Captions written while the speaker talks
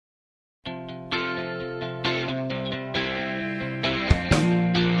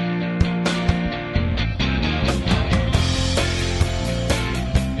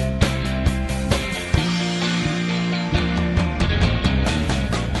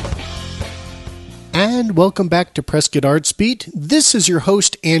And welcome back to Prescott Arts Beat. This is your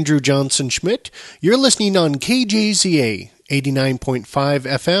host, Andrew Johnson Schmidt. You're listening on KJZA 89.5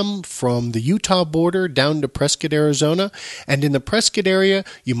 FM from the Utah border down to Prescott, Arizona. And in the Prescott area,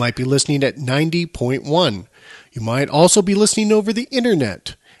 you might be listening at 90.1. You might also be listening over the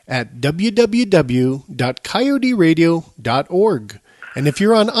internet at www.coyoteradio.org. And if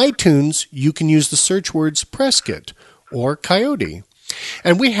you're on iTunes, you can use the search words Prescott or Coyote.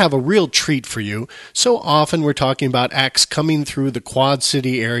 And we have a real treat for you. So often we're talking about acts coming through the Quad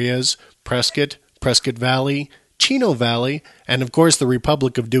City areas, Prescott, Prescott Valley, Chino Valley, and of course the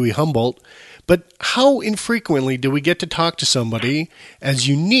Republic of Dewey-Humboldt. But how infrequently do we get to talk to somebody as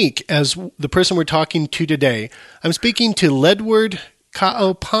unique as the person we're talking to today? I'm speaking to Ledward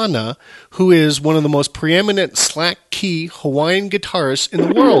Ka'aupana, who is one of the most preeminent slack-key Hawaiian guitarists in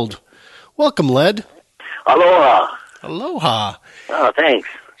the world. Welcome, Led. Aloha. Aloha. Oh, thanks.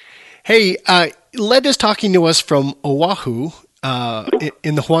 Hey, Led is talking to us from Oahu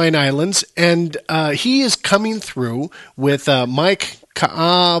in the Hawaiian Islands, and he is coming through with Mike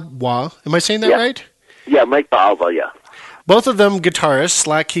Ka'awa. Am I saying that right? Yeah, Mike Ka'awa, yeah. Both of them guitarists,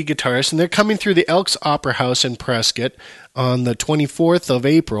 slack-key guitarists, and they're coming through the Elks Opera House in Prescott on the 24th of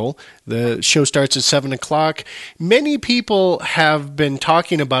April. The show starts at 7 o'clock. Many people have been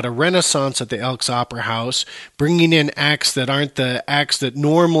talking about a renaissance at the Elks Opera House, bringing in acts that aren't the acts that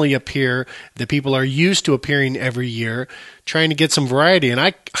normally appear, that people are used to appearing every year, trying to get some variety. And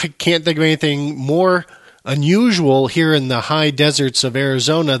I can't think of anything more unusual here in the high deserts of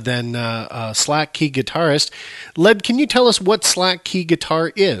Arizona than a slack-key guitarist. Led, can you tell us what slack-key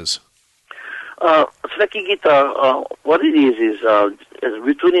guitar is? Slack-key guitar, what it is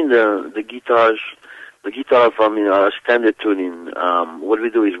we're tuning the guitar from standard tuning. What we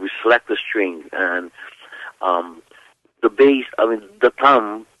do is we select the string and the bass. The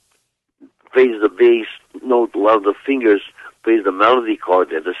thumb plays the bass note while the fingers plays the melody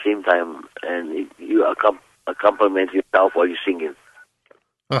chord at the same time, and you accompaniment yourself while you're singing.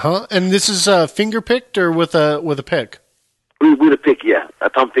 And this is finger picked or with a pick? With a pick, yeah. A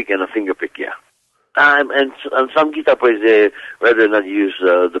thumb pick and a finger pick, yeah. And some guitar players, they rather not use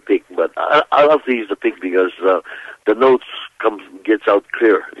the pick, but I love to use the pick because the notes gets out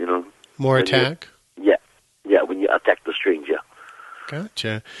clear, you know. More attack? Yeah, when you attack the strings, yeah.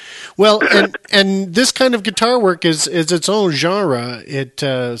 Gotcha. Well, and this kind of guitar work is its own genre. It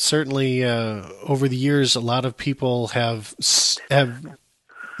certainly over the years, a lot of people have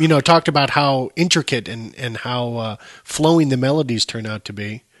talked about how intricate and how flowing the melodies turn out to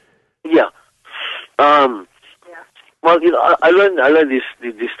be. Yeah. Well, I learned this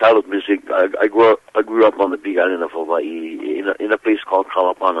style of music. I grew up on the Big Island of Hawaii in a place called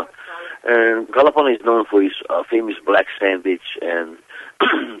Kalapana. And Kalapana is known for its famous black sand beach, and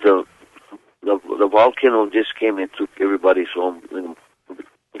the volcano just came and took everybody's home,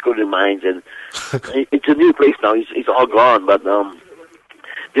 including mine. And it's a new place now. It's all gone, but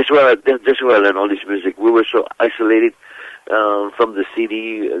this is where I learned all this music. We were so isolated from the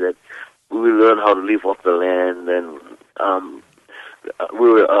city that we learned how to live off the land, and we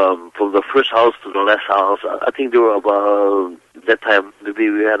were from the first house to the last house. I think there were about that time maybe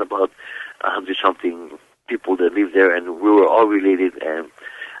we had about 100-something people that lived there, and we were all related, and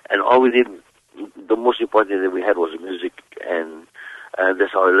all we did, the most important thing that we had was music, and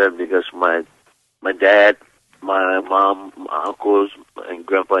that's how I learned, because my dad, my mom, my uncles, and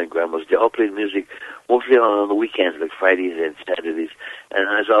grandpa and grandmas, they all played music mostly on the weekends, like Fridays and Saturdays. And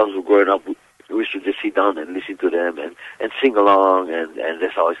as I was growing up, we used to just sit down and listen to them and sing along, and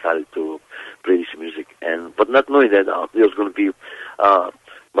that's how I started to play this music. But not knowing that it was going to be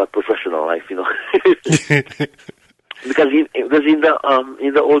my professional life, you know. Because in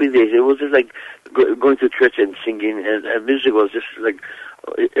the olden days, it was just like going to church and singing, and music was just like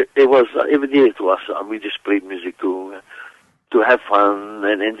it was every day to us. We just played music to have fun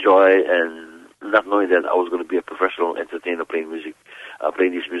and enjoy, and not knowing that I was going to be a professional entertainer playing this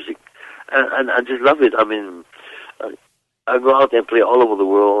music, and I just love it. I mean, I go out and play all over the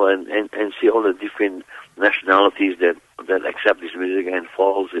world and see all the different nationalities that accept this music and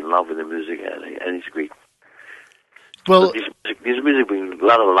falls in love with the music, and it's great. Well, so this music brings a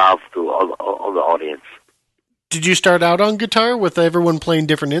lot of love to all the audience. Did you start out on guitar with everyone playing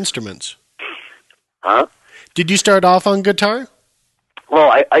different instruments? Huh? Did you start off on guitar?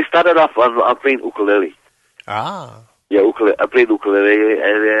 Well, I started off on playing ukulele. Ah. Yeah, ukulele. I played ukulele,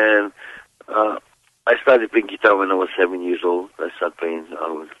 and then I started playing guitar when I was 7 years old. I started playing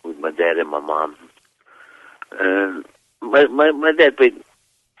with my dad and my mom. And my dad played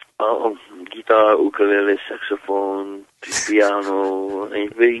guitar, ukulele, saxophone, piano.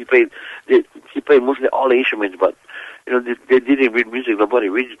 And he played mostly all instruments, but they didn't read music. Nobody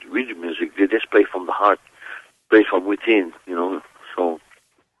read music. They just play from the heart, play from within. So.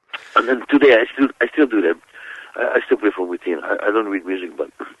 And then today I still do that. I still play from within. I don't read music, but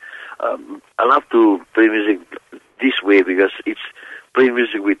I love to play music this way because it's playing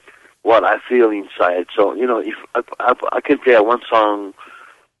music with what I feel inside. So if I can play one song,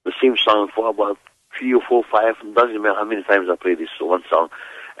 the same song for about 3 or 4, 5, doesn't matter how many times I play this one song,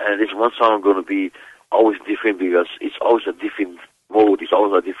 and this one song going to be always different because it's always a different mode. It's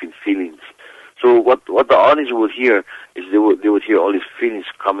always a different feelings. So what the audience would hear is they would hear all these feelings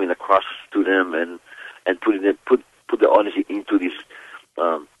coming across to them and put the audience into these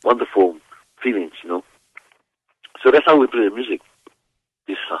wonderful feelings, So that's how we play the music.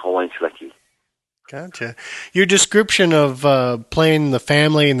 This Hawaiian Slacky. Gotcha. Your description of playing the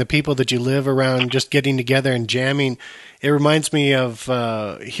family and the people that you live around, just getting together and jamming, it reminds me of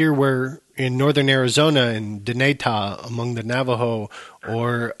here where in northern Arizona, in Deneta, among the Navajo,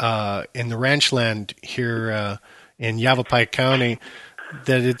 or in the ranch land here in Yavapai County,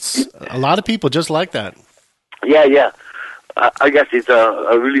 that it's a lot of people just like that. Yeah. I guess it's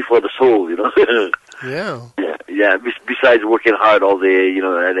a relief for the soul, Yeah. Yeah. Besides working hard all day,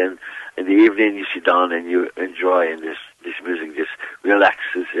 and then in the evening you sit down and you enjoy, and this music just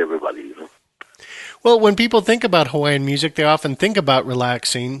relaxes everybody, Well, when people think about Hawaiian music, they often think about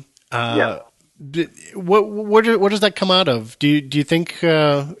relaxing. Yeah. What does that come out of? Do you think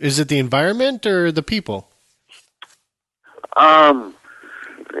is it the environment or the people? I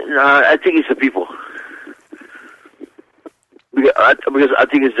think it's the people. Because I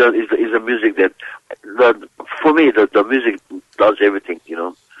think it's the music that for me the music does everything.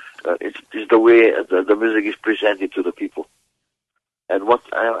 It's the way the music is presented to the people, and what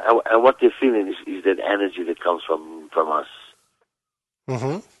they're feeling is that energy that comes from us.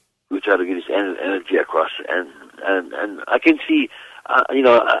 Mm-hmm. We try to get this energy across, and I can see,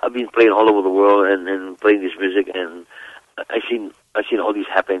 I've been playing all over the world and playing this music, and I've seen all this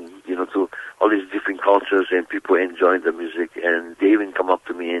happen, to all these different cultures, and people enjoying the music, and they even come up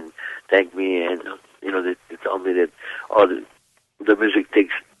to me and thank me, and they tell me that the music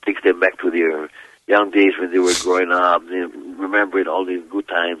takes them back to their young days when they were growing up, remembering all these good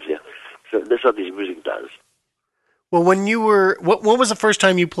times. Yeah, so that's what this music does. Well, when you were, what was the first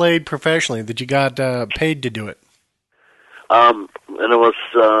time you played professionally that you got paid to do it? When I was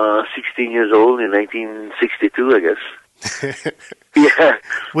 16 years old in 1962, I guess. Yeah.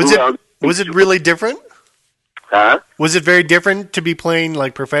 Was it really different? Huh? Was it very different to be playing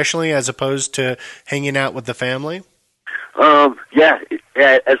like professionally as opposed to hanging out with the family? Yeah.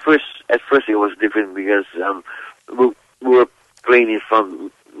 At first it was different because we were playing in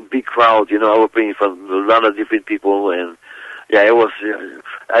front big crowd. I was playing in front of a lot of different people, and yeah, it was.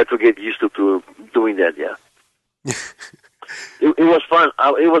 I had to get used to doing that. Yeah. It was fun.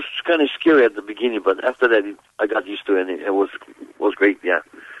 It was kind of scary at the beginning, but after that, I got used to it, and it was great. Yeah.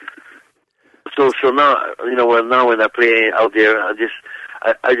 So now, when I play out there, I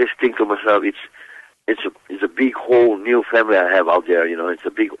just think to myself, it's a big whole new family I have out there. It's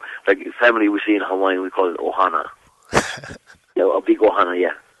a big family we see in Hawaii. We call it ohana. Yeah, a big ohana.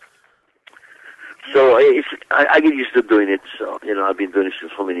 Yeah. So I get used to doing it. So I've been doing this for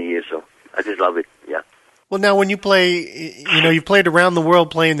so many years. So I just love it. Yeah. Well, now when you play, you've played around the world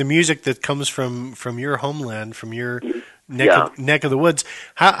playing the music that comes from your homeland, from your neck of the woods.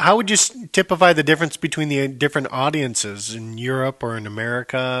 How would you typify the difference between the different audiences in Europe or in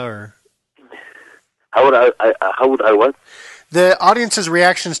America, or how would I what? The audience's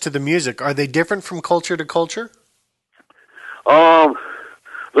reactions to the music, are they different from culture to culture? No.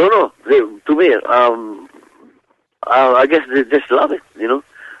 To me, I guess they just love it.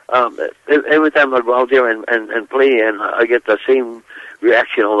 Every time I go out there and play, and I get the same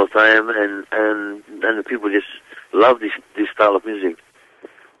reaction all the time, and the people just love this style of music.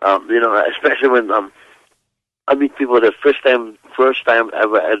 Especially when I meet people that first time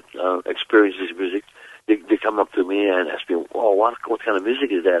ever had experienced this music. They come up to me and ask me, "Oh, what kind of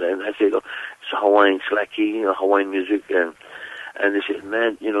music is that?" And I say, "Oh, it's Hawaiian Slacky, Hawaiian music." And they said,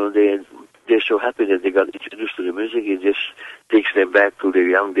 "Man, they're so happy that they got introduced to the music. It just takes them back to their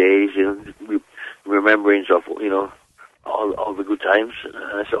young days, remembrance of all the good times." And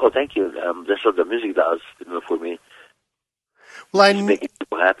I said, "Oh, thank you. That's what the music does, for me. Well, just making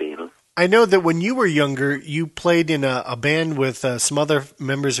people happy, I know that when you were younger, you played in a band with some other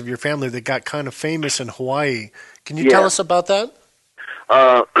members of your family that got kind of famous in Hawaii. Can you tell us about that?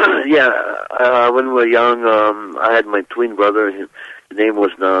 When we were young, I had my twin brother. His name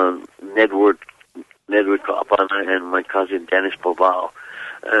was Edward Kalapana and my cousin Dennis Pobao.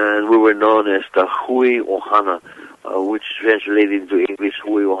 And we were known as the Hui Ohana, which translated into English,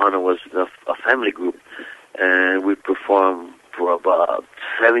 Hui Ohana was a family group. And we performed for about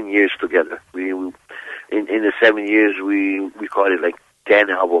 7 years together. In the 7 years, we recorded like 10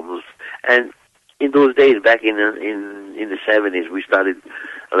 albums. And in those days, back in the 70s, we started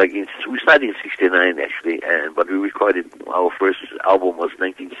we started in '69 actually, but we recorded our first album was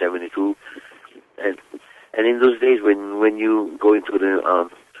 1972. And in those days, when you go into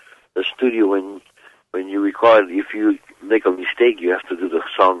the studio, when you record, if you make a mistake, you have to do the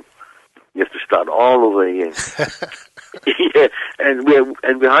song. You have to start all over again. Yeah, and we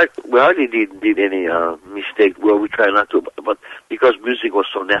hardly did any mistake. Well, we try not to, but because music was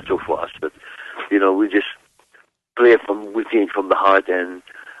so natural for us, that we just play it from within, from the heart. And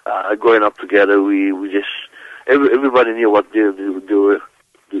growing up together, we just everybody knew what they were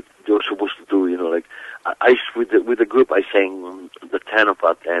supposed to do. Like with the group, I sang the tenor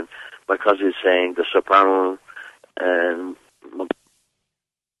part, and my cousin sang the soprano, and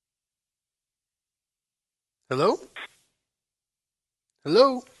Hello?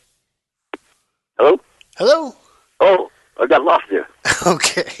 Hello? Hello? Hello? Oh, I got lost there.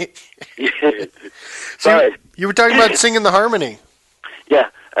 Okay. Yeah. So you were talking about singing the harmony. Yeah,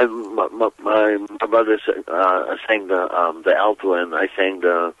 and my brother sang the alto, and I sang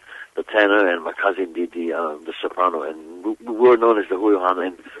the tenor, and my cousin did the soprano, and we were known as the Hui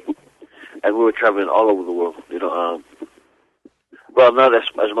Ohana, and we were traveling all over the world. Well, not as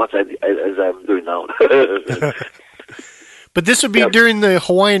much as I'm doing now. But this would be during the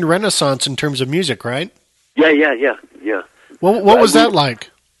Hawaiian Renaissance in terms of music, right? Yeah. What was that like?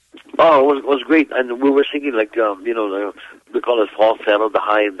 Oh, it was great, and we were singing like they call it falsetto, the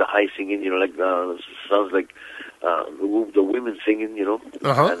high singing. Sounds like the women singing.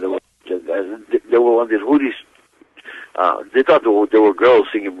 Uh-huh. And they were on these hoodies. They thought they were girls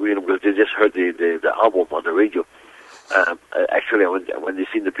singing, because they just heard the album on the radio. Actually, when they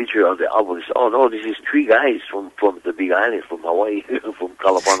seen the picture of the album, they said, "Oh no, this is 3 guys from the Big Island, from Hawaii, from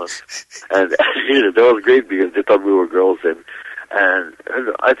Kalapana," and that was great because they thought we were girls, and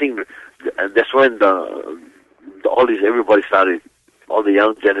I think that's when everybody started, all the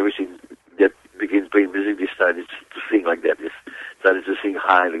young generation that began playing music, they started to sing like that. They started to sing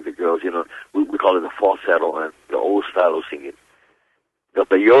high like the girls. We call it the falsetto and the old style of singing. Got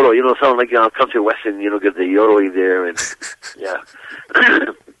the yoro, sound like country western, get the yoro in there, and yeah.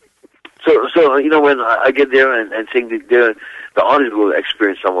 So when I get there and sing the audience will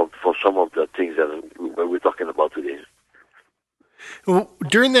experience some of the things that we're talking about today. Well,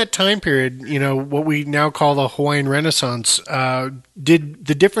 during that time period, what we now call the Hawaiian Renaissance, did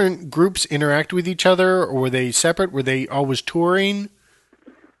the different groups interact with each other, or were they separate? Were they always touring?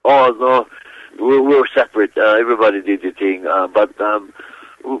 Oh no. We were separate. Everybody did their thing, but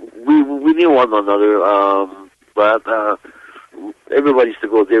we knew one another. But everybody used to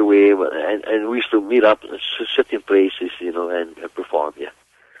go their way, and we used to meet up at certain places, and perform. Yeah.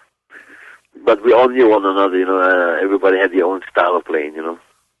 But we all knew one another. Everybody had their own style of playing.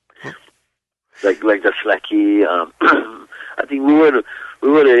 Like the slacky. I think we were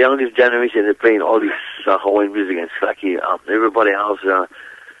the youngest generation that playing all these Hawaiian music and slacky. Everybody else.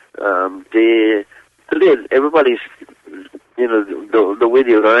 Everybody's, the way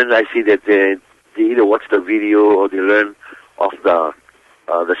they learn, I see that they either watch the video or they learn off the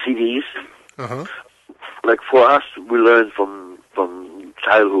CDs. Uh-huh. Like for us, we learn from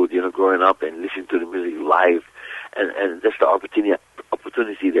childhood, growing up and listening to the music live, and that's the opportunity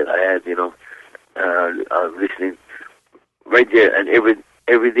that I had, listening right there, and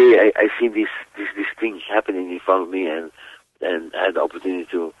every day I see these things happening in front of me, and I had the opportunity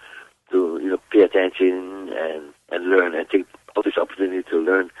to pay attention and learn and take all this opportunity to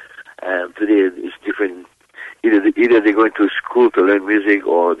learn. And today it's different. Either they're going to school to learn music,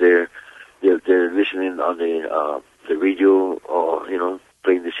 or they're listening on the radio, or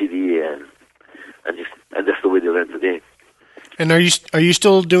playing the CD, and that's the way they learn today. And are you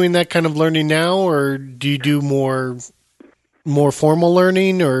still doing that kind of learning now, or do you do more formal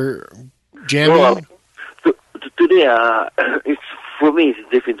learning or jamming? Well, today it's. For me, it's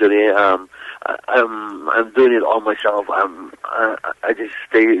different today. I'm doing it all myself. I just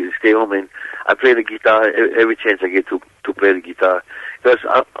stay home and I play the guitar every chance I get to play the guitar. Because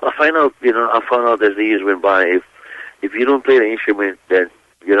I found out as the years went by, if you don't play the instrument, then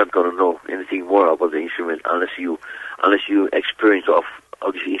you're not going to know anything more about the instrument unless you experience of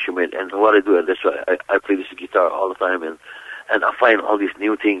this instrument. And what I do, and that's why I play this guitar all the time, and I find all these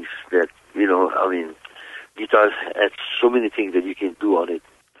new things that guitars has so many things that you can do on it.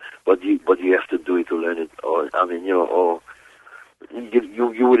 but you have to do it to learn it. Or I mean, or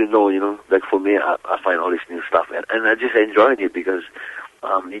you wouldn't know, Like for me, I find all this new stuff, and I just enjoyed it because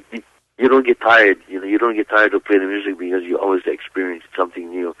you don't get tired. You don't get tired of playing the music because you always experience something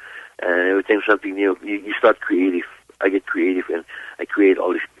new, and every time something new, you start creative. I get creative, and I create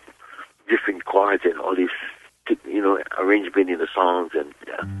all these different chords and all these, arrangement in the songs, and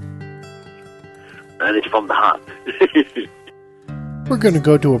and it's from the heart. We're going to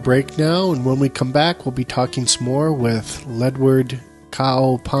go to a break now, and when we come back, we'll be talking some more with Ledward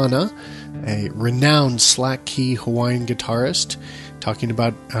Ka'aupana, a renowned slack key Hawaiian guitarist, talking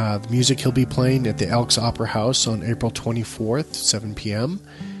about the music he'll be playing at the Elks Opera House on April 24th, 7 p.m.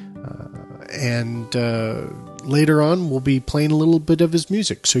 And later on, we'll be playing a little bit of his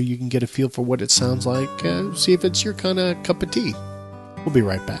music so you can get a feel for what it sounds like, see if it's your kind of cup of tea. We'll be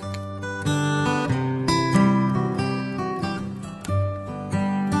right back.